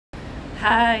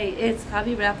Hi, it's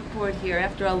Javi Rappaport here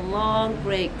after a long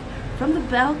break from the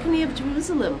balcony of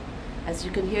Jerusalem. As you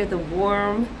can hear the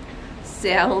warm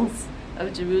sounds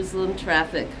of Jerusalem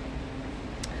traffic.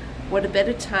 What a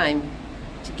better time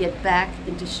to get back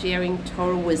into sharing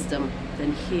Torah wisdom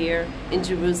than here in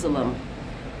Jerusalem.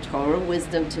 Torah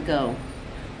wisdom to go.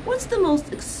 What's the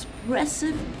most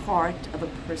expressive part of a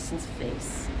person's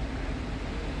face?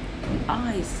 The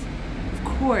eyes, of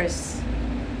course.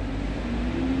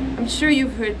 I'm sure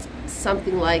you've heard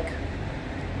something like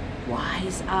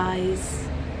wise eyes,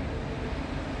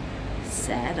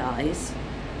 sad eyes,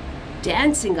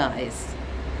 dancing eyes.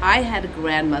 I had a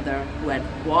grandmother who had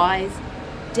wise,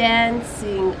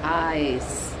 dancing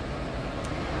eyes.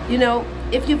 You know,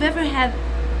 if you've ever had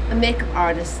a makeup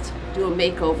artist do a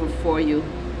makeover for you,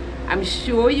 I'm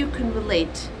sure you can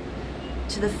relate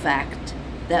to the fact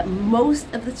that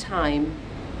most of the time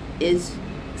is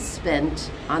spent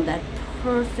on that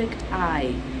perfect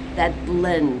eye, that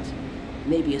blend,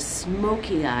 maybe a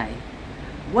smoky eye.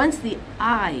 Once the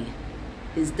eye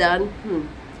is done,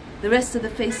 the rest of the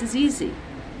face is easy.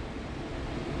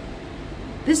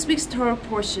 This week's Torah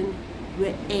portion,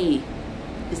 R'ei,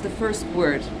 is the first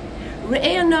word.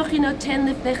 R'ei anochi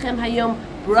noten lifnechem hayom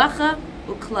bracha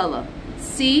uklala.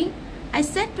 See, I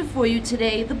set before you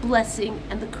today the blessing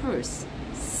and the curse.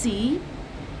 See?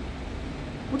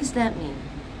 What does that mean?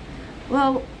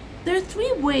 Well, there are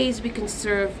three ways we can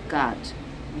serve God.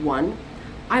 One,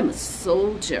 I'm a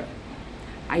soldier.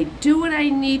 I do what I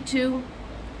need to,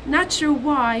 not sure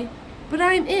why, but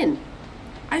I'm in.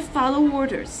 I follow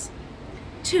orders.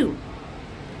 Two,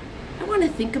 I want to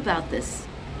think about this.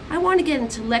 I want to get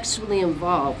intellectually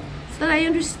involved so that I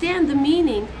understand the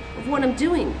meaning of what I'm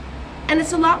doing. And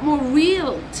it's a lot more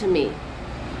real to me.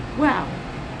 Wow,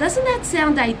 doesn't that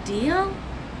sound ideal?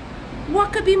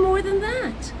 What could be more than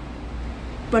that?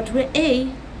 But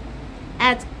R'ei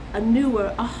adds a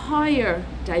newer, a higher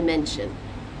dimension.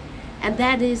 And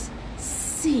that is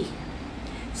see.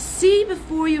 See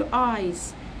before your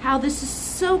eyes how this is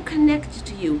so connected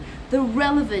to you, the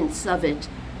relevance of it,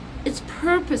 its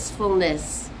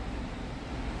purposefulness.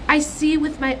 I see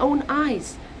with my own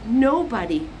eyes.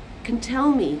 Nobody can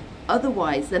tell me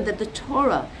otherwise than that the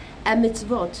Torah and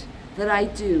Mitzvot that I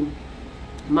do,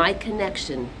 my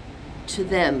connection to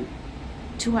them,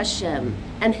 to Hashem,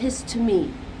 and His to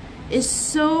me, is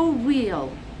so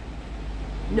real.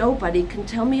 Nobody can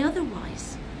tell me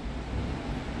otherwise.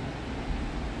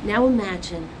 Now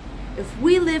imagine if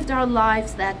we lived our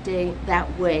lives that day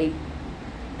that way,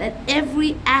 that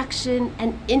every action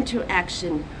and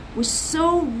interaction was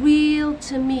so real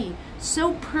to me,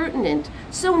 so pertinent,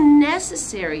 so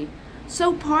necessary,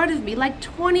 so part of me, like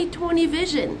 20/20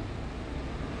 vision.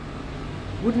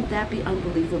 Wouldn't that be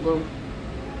unbelievable?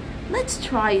 Let's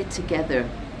try it together,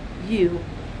 you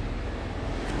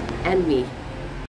and me.